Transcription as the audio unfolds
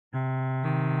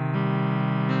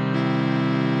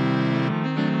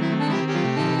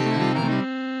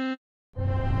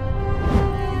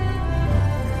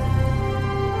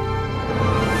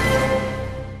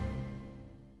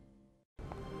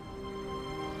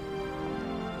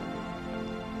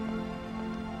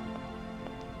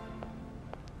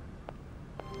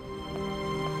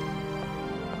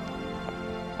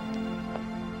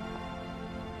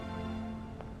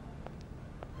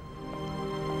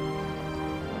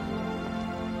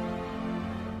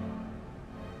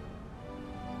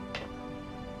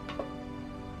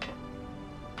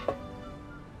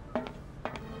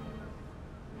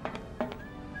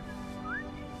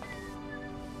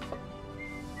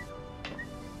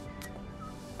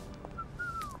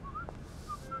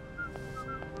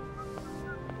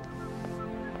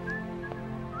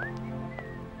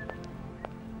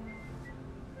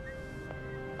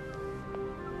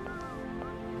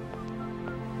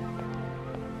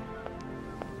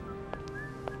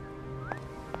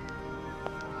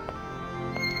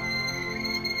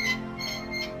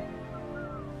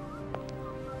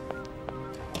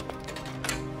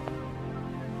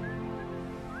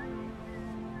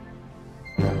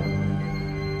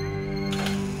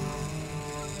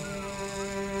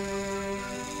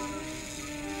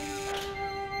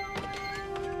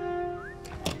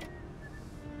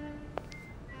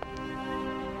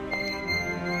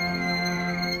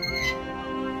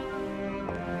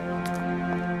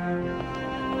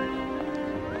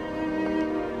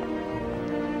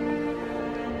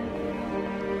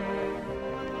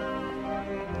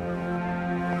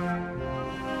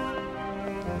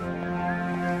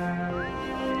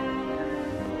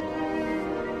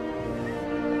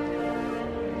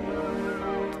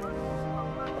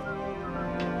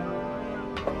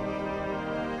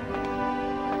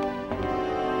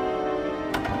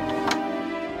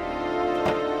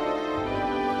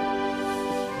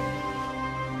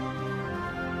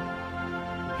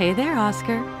Hey there,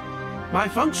 Oscar. My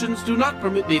functions do not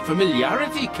permit me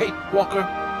familiarity, Kate Walker,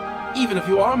 even if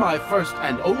you are my first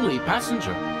and only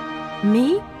passenger.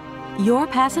 Me? Your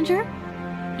passenger?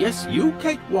 Yes, you,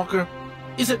 Kate Walker.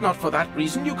 Is it not for that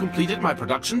reason you completed my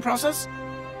production process?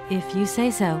 If you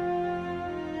say so.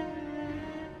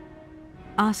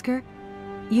 Oscar,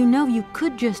 you know you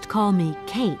could just call me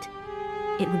Kate.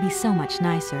 It would be so much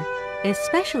nicer,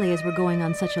 especially as we're going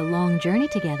on such a long journey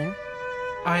together.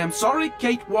 I am sorry,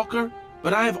 Kate Walker,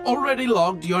 but I have already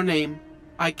logged your name.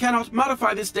 I cannot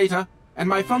modify this data, and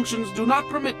my functions do not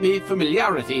permit me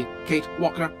familiarity, Kate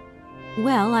Walker.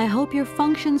 Well, I hope your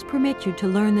functions permit you to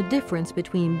learn the difference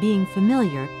between being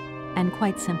familiar and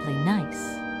quite simply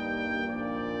nice.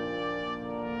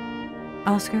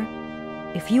 Oscar,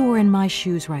 if you were in my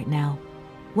shoes right now,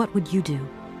 what would you do?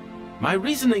 My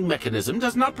reasoning mechanism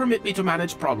does not permit me to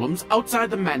manage problems outside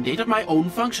the mandate of my own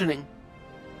functioning.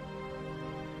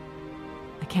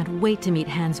 I can't wait to meet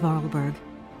Hans Vorarlberg.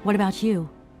 What about you?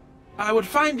 I would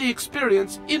find the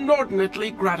experience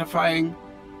inordinately gratifying.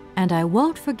 And I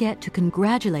won't forget to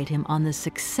congratulate him on the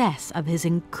success of his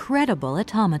incredible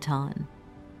automaton.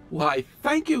 Why,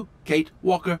 thank you, Kate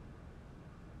Walker.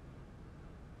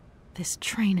 This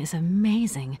train is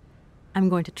amazing. I'm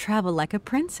going to travel like a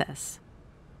princess.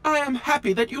 I am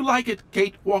happy that you like it,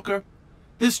 Kate Walker.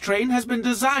 This train has been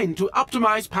designed to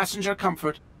optimize passenger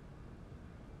comfort.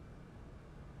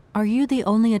 Are you the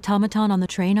only automaton on the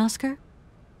train, Oscar?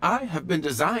 I have been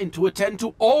designed to attend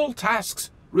to all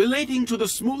tasks relating to the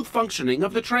smooth functioning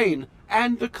of the train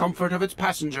and the comfort of its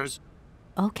passengers.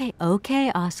 Okay,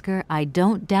 Oscar. I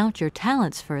don't doubt your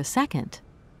talents for a second.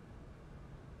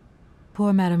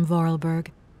 Poor Madame Vorarlberg.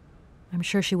 I'm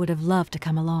sure she would have loved to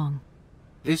come along.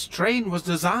 This train was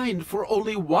designed for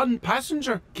only one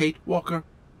passenger, Kate Walker.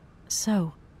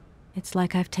 So, it's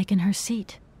like I've taken her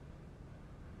seat.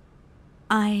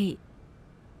 I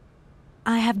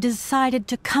have decided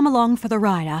to come along for the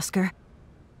ride, Oscar.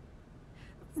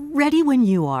 Ready when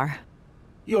you are.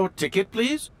 Your ticket,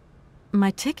 please?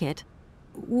 My ticket?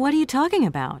 What are you talking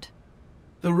about?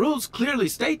 The rules clearly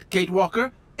state, Kate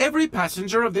Walker, every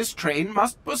passenger of this train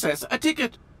must possess a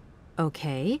ticket.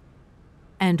 Okay.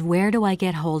 And where do I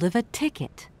get hold of a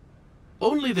ticket?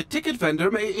 Only the ticket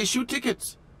vendor may issue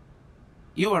tickets.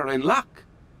 You are in luck.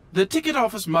 The ticket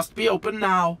office must be open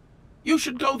now. You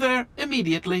should go there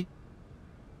immediately.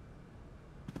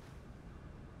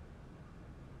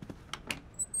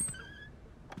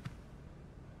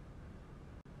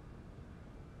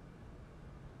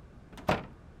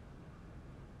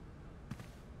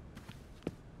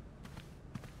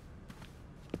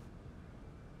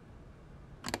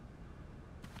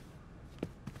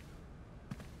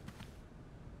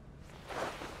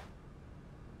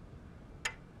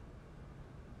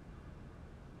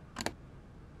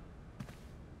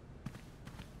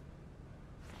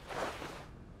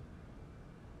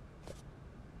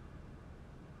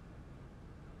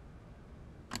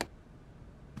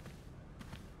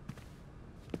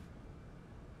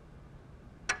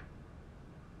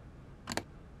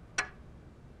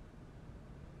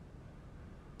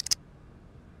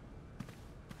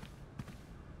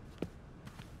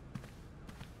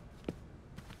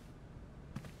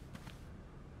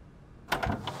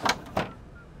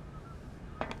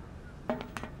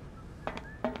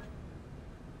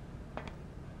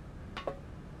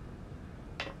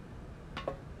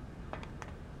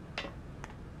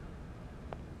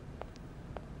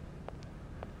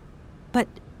 But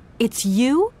it's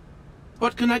you?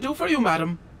 What can I do for you,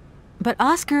 madam? But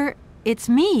Oscar, it's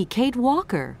me, Kate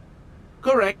Walker.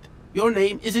 Correct. Your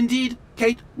name is indeed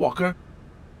Kate Walker.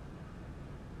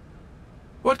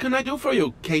 What can I do for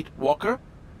you, Kate Walker?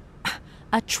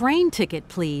 A train ticket,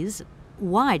 please.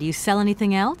 Why, do you sell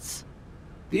anything else?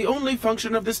 The only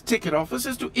function of this ticket office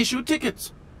is to issue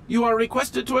tickets. You are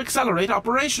requested to accelerate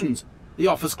operations. The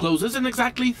office closes in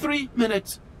exactly 3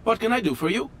 minutes. What can I do for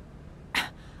you?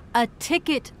 A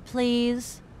ticket,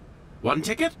 please. 1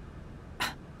 ticket?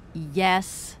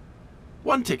 Yes.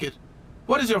 1 ticket.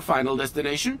 What is your final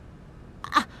destination?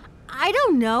 I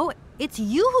don't know. It's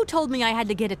you who told me I had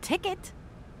to get a ticket.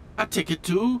 A ticket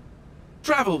to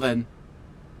travel, then.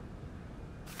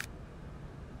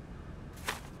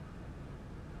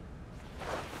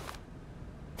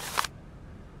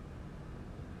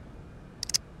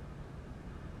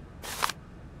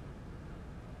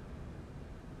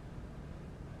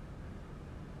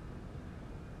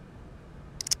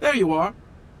 There you are.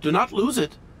 Do not lose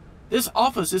it. This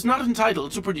office is not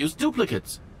entitled to produce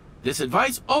duplicates. This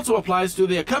advice also applies to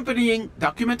the accompanying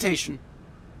documentation.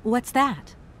 What's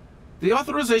that? The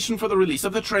authorization for the release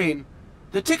of the train.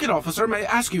 The ticket officer may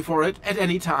ask you for it at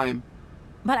any time.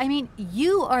 But I mean,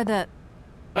 you are the...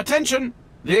 Attention!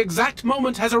 The exact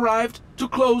moment has arrived to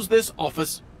close this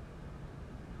office.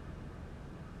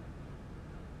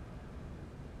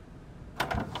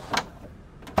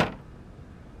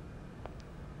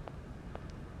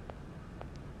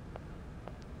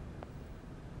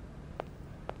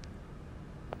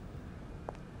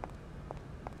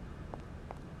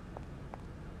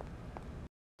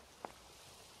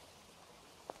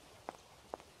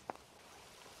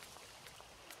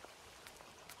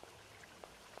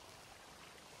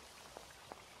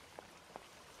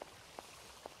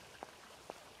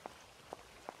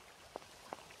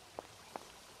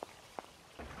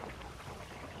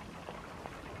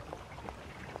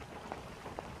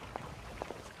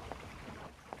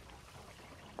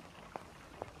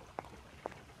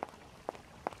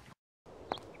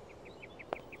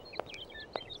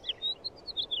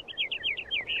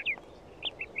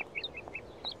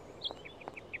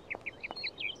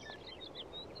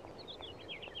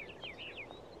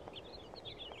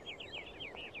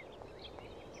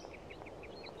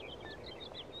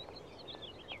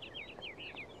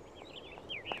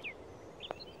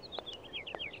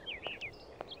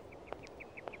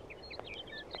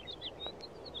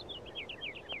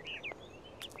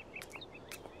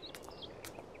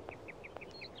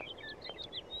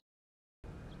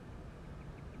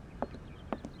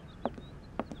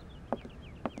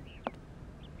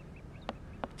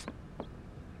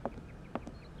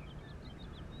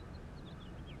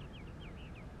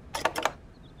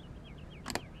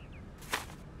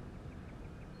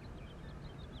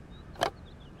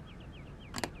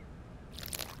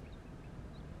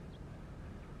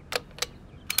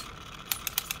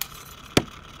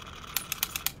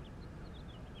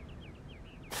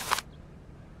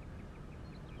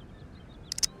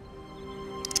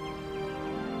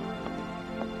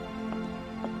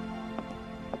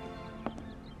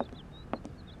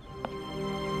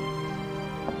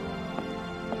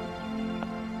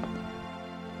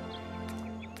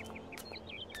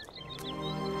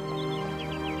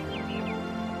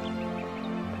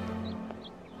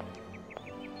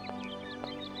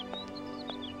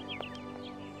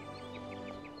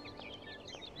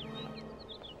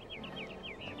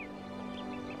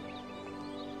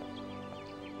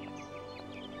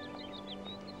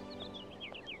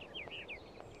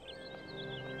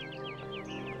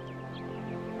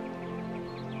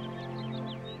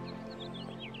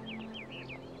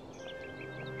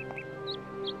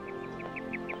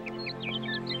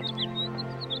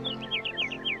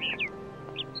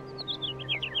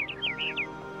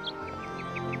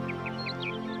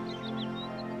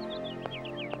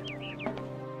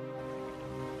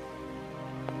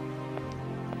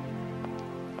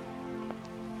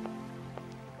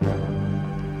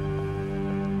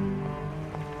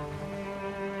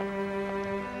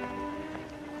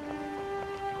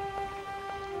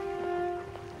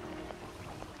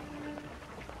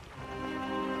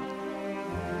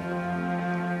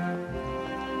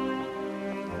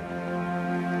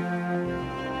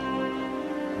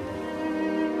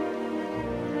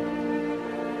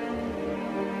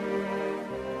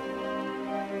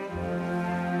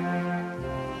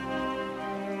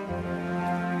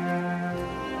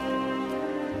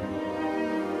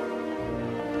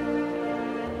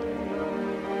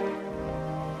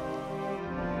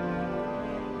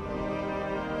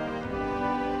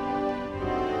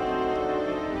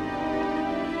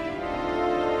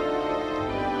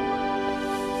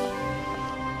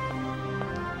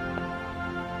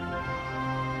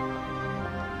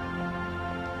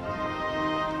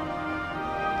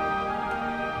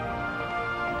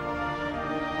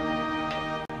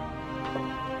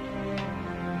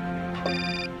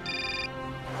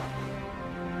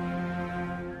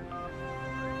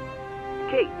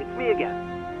 Kate, it's me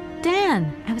again.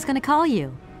 Dan, I was gonna call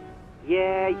you.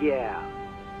 Yeah.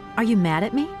 Are you mad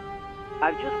at me?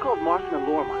 I've just called Marston and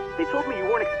Lorma. They told me you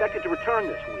weren't expected to return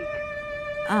this week.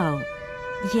 Oh,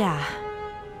 yeah.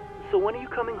 So when are you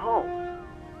coming home?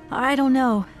 I don't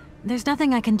know. There's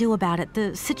nothing I can do about it.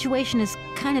 The situation is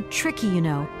kind of tricky, you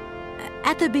know.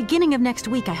 At the beginning of next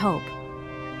week, I hope.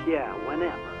 Yeah,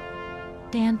 whenever.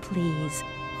 Dan, please.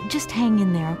 Just hang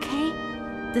in there, okay?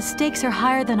 The stakes are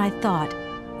higher than I thought,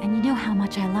 and you know how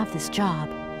much I love this job.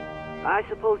 I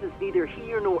suppose it's neither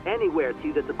here nor anywhere to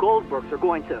you that the Goldbergs are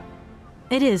going to...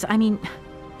 It is.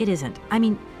 It isn't.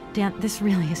 Dan, this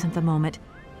really isn't the moment.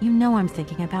 You know I'm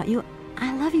thinking about you.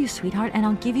 I love you, sweetheart, and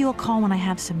I'll give you a call when I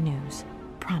have some news.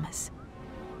 Promise.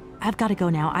 I've got to go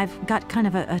now. I've got kind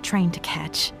of a train to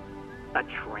catch. A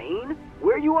train?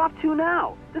 Where are you off to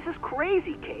now? This is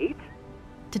crazy, Kate.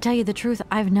 To tell you the truth,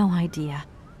 I've no idea.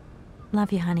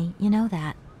 Love you, honey. You know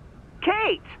that.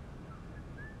 Kate!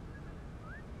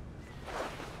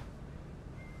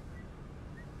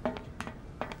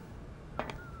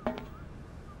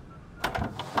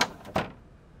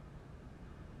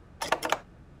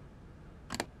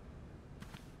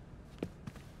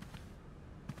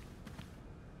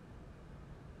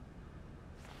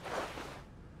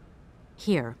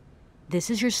 Here. This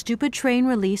is your stupid train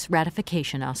release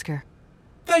ratification, Oscar.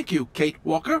 Thank you, Kate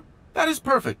Walker. That is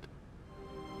perfect.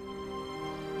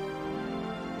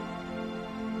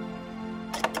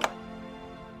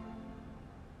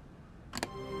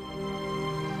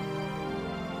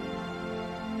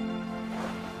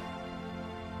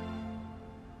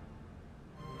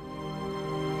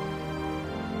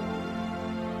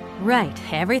 Right,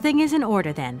 everything is in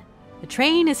order then. The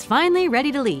train is finally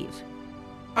ready to leave.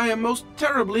 I am most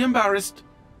terribly embarrassed.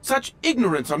 Such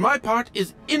ignorance on my part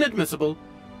is inadmissible.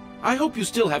 I hope you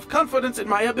still have confidence in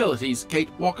my abilities, Kate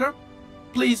Walker.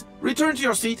 Please return to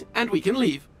your seat and we can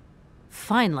leave.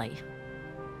 Finally.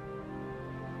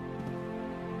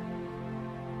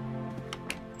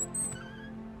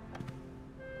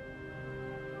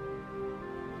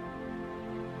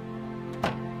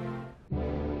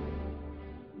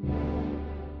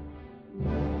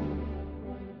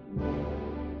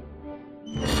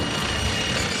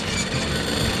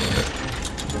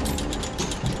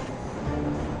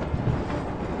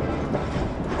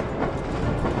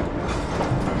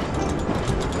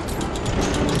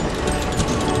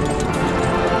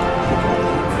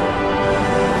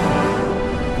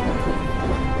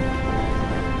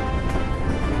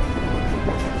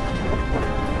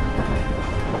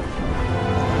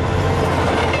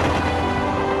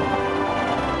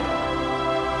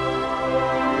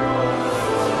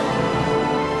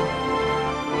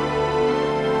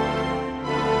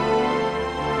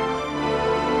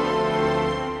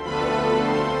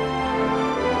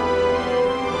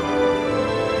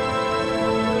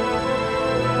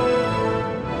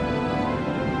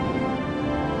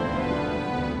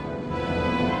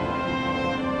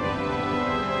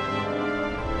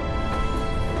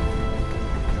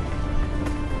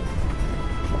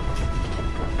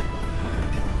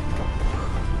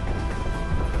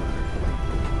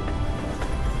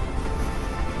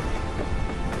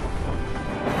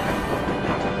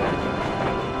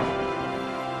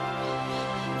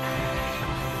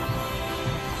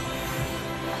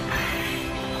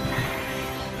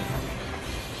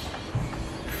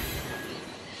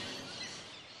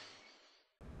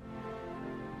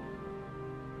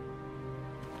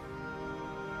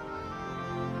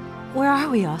 Where are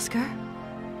we, Oscar?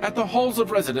 At the halls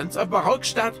of residence of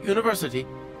Barockstadt University.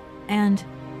 And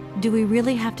do we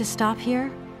really have to stop here?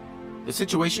 The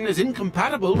situation is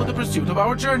incompatible with the pursuit of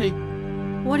our journey.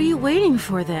 What are you waiting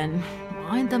for, then?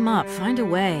 Wind them up, find a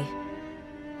way.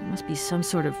 There must be some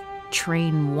sort of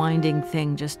train-winding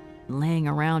thing just laying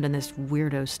around in this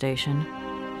weirdo station.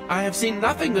 I have seen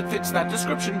nothing that fits that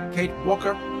description, Kate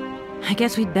Walker. I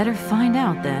guess we'd better find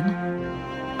out, then.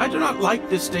 I do not like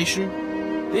this station.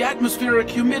 The atmospheric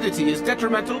humidity is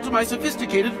detrimental to my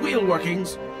sophisticated wheel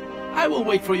workings. I will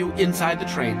wait for you inside the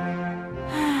train.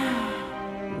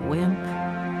 Wimp.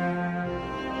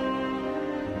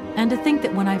 And to think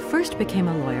that when I first became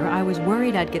a lawyer, I was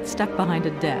worried I'd get stuck behind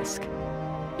a desk.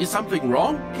 Is something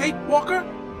wrong, Kate Walker?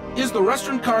 Is the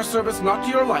restaurant car service not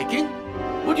to your liking?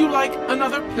 Would you like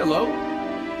another pillow?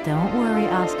 Don't worry,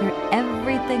 Oscar.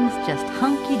 Everything's just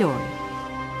hunky-dory.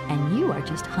 And you are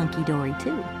just hunky-dory,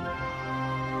 too.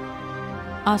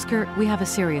 Oscar, we have a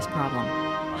serious problem.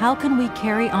 How can we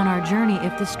carry on our journey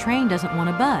if this train doesn't want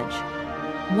to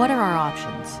budge? What are our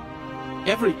options?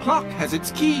 Every clock has its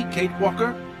key, Kate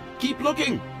Walker. Keep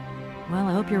looking. Well,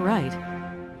 I hope you're right.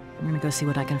 I'm gonna go see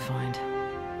what I can find.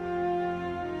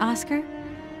 Oscar,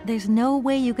 There's no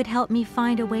way you could help me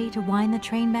find a way to wind the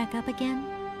train back up again?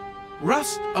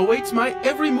 Rust awaits my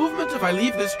every movement if I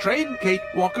leave this train, Kate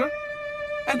Walker.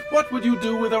 And what would you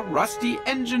do with a rusty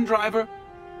engine driver?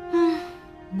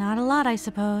 Not a lot, I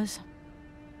suppose.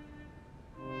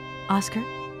 Oscar,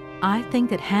 I think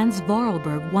that Hans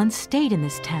Vorarlberg once stayed in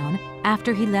this town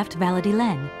after he left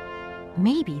Valadilen.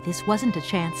 Maybe this wasn't a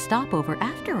chance stopover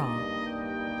after all.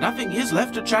 Nothing is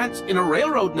left to chance in a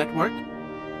railroad network.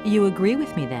 You agree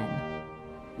with me then?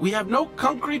 We have no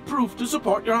concrete proof to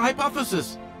support your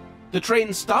hypothesis. The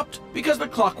train stopped because the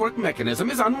clockwork mechanism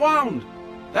is unwound.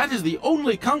 That is the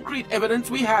only concrete evidence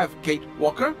we have, Kate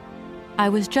Walker. I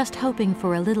was just hoping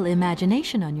for a little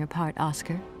imagination on your part,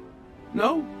 Oscar.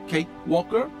 No, Kate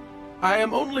Walker. I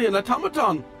am only an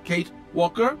automaton, Kate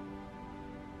Walker.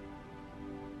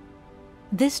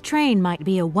 This train might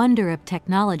be a wonder of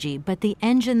technology, but the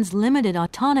engine's limited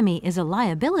autonomy is a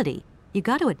liability. You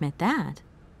got to admit that.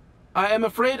 I am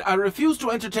afraid I refuse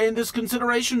to entertain this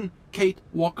consideration, Kate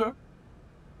Walker.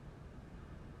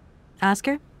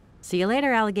 Oscar, see you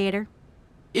later, alligator.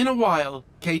 In a while,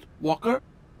 Kate Walker.